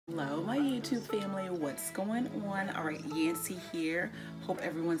Hello my YouTube family, what's going on? All right, Yancy here. Hope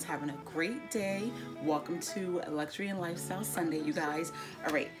everyone's having a great day. Welcome to Luxury and Lifestyle Sunday, you guys.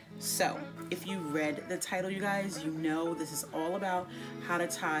 All right, so if you read the title, you guys, you know this is all about how to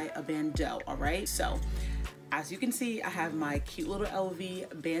tie a bandeau. All right, so as you can see, I have my cute little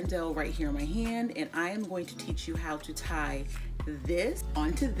LV bandeau right here in my hand, and I am going to teach you how to tie this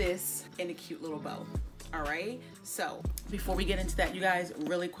onto this in a cute little bow. All right, so before we get into that, you guys,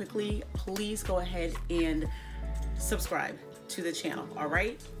 really quickly, please go ahead and subscribe to the channel. All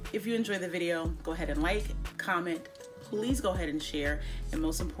right, if you enjoy the video, go ahead and like, comment, please go ahead and share, and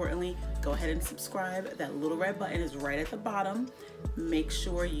most importantly, go ahead and subscribe. That little red button is right at the bottom. Make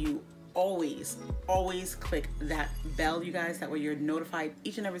sure you always click that bell, you guys, that way you're notified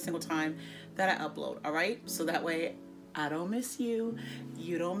each and every single time that I upload. All right, so that way I don't miss you,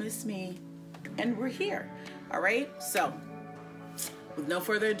 you don't miss me, and we're here. All right, so with no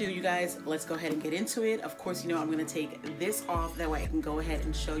further ado, you guys, let's go ahead and get into it. Of course, you know I'm going to take this off, that way I can go ahead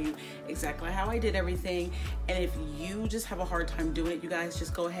and show you exactly how I did everything. And if you just have a hard time doing it, you guys,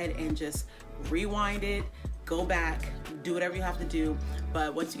 just go ahead and just rewind it, go back, do whatever you have to do.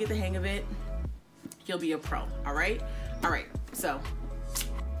 But once you get the hang of it, you'll be a pro. All right, so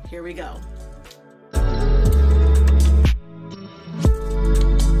here we go.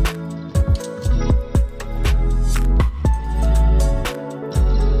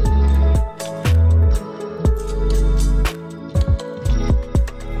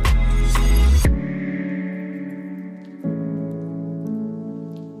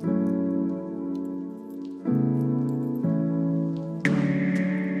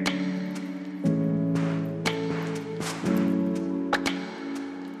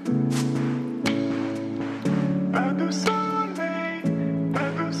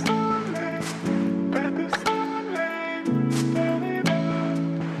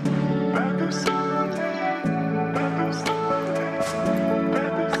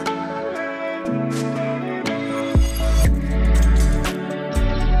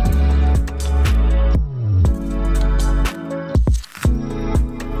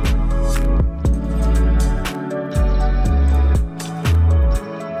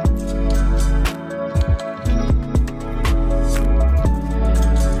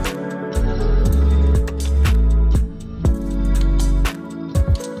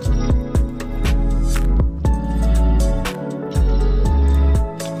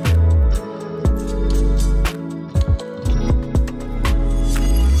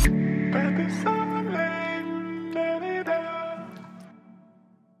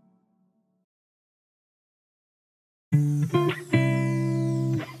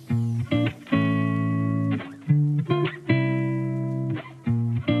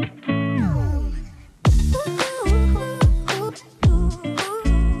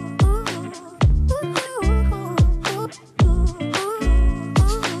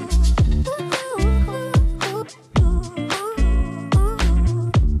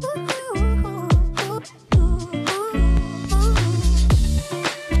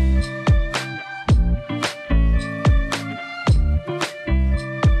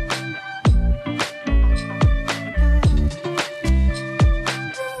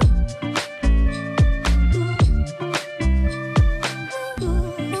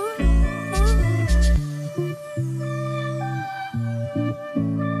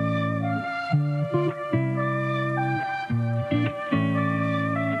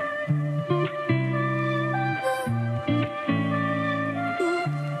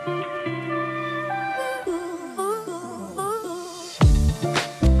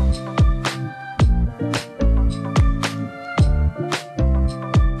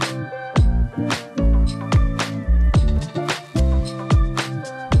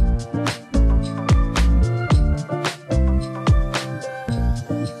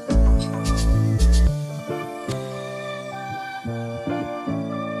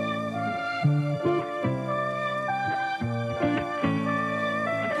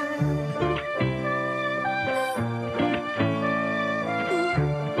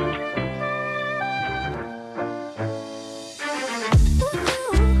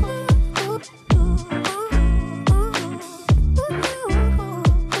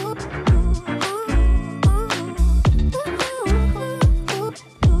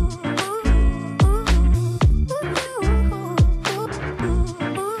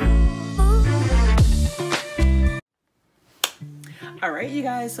 All right, you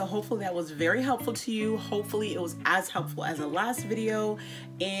guys, so hopefully that was very helpful to you. Hopefully it was as helpful as the last video,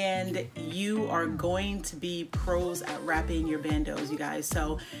 and you are going to be pros at wrapping your bandeaus, you guys.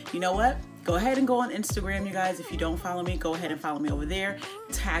 So you know what? go ahead and go on Instagram, you guys. If you don't follow me, go ahead and follow me over there.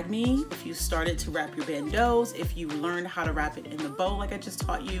 Tag me if you started to wrap your bandeaus, if you learned how to wrap it in the bow like I just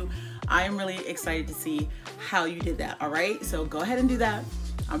taught you. I am really excited to see how you did that, all right? So go ahead and do that.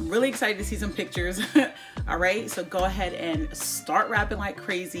 I'm really excited to see some pictures, all right? So go ahead and start wrapping like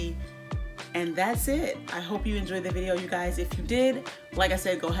crazy. And that's it. I hope you enjoyed the video, you guys. If you did, like I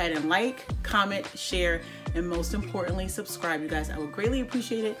said, go ahead and like, comment, share, and most importantly, subscribe, you guys. I would greatly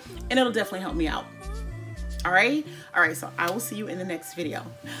appreciate it, and it'll definitely help me out. All right? All right, so I will see you in the next video.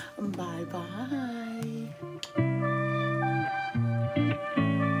 Bye-bye.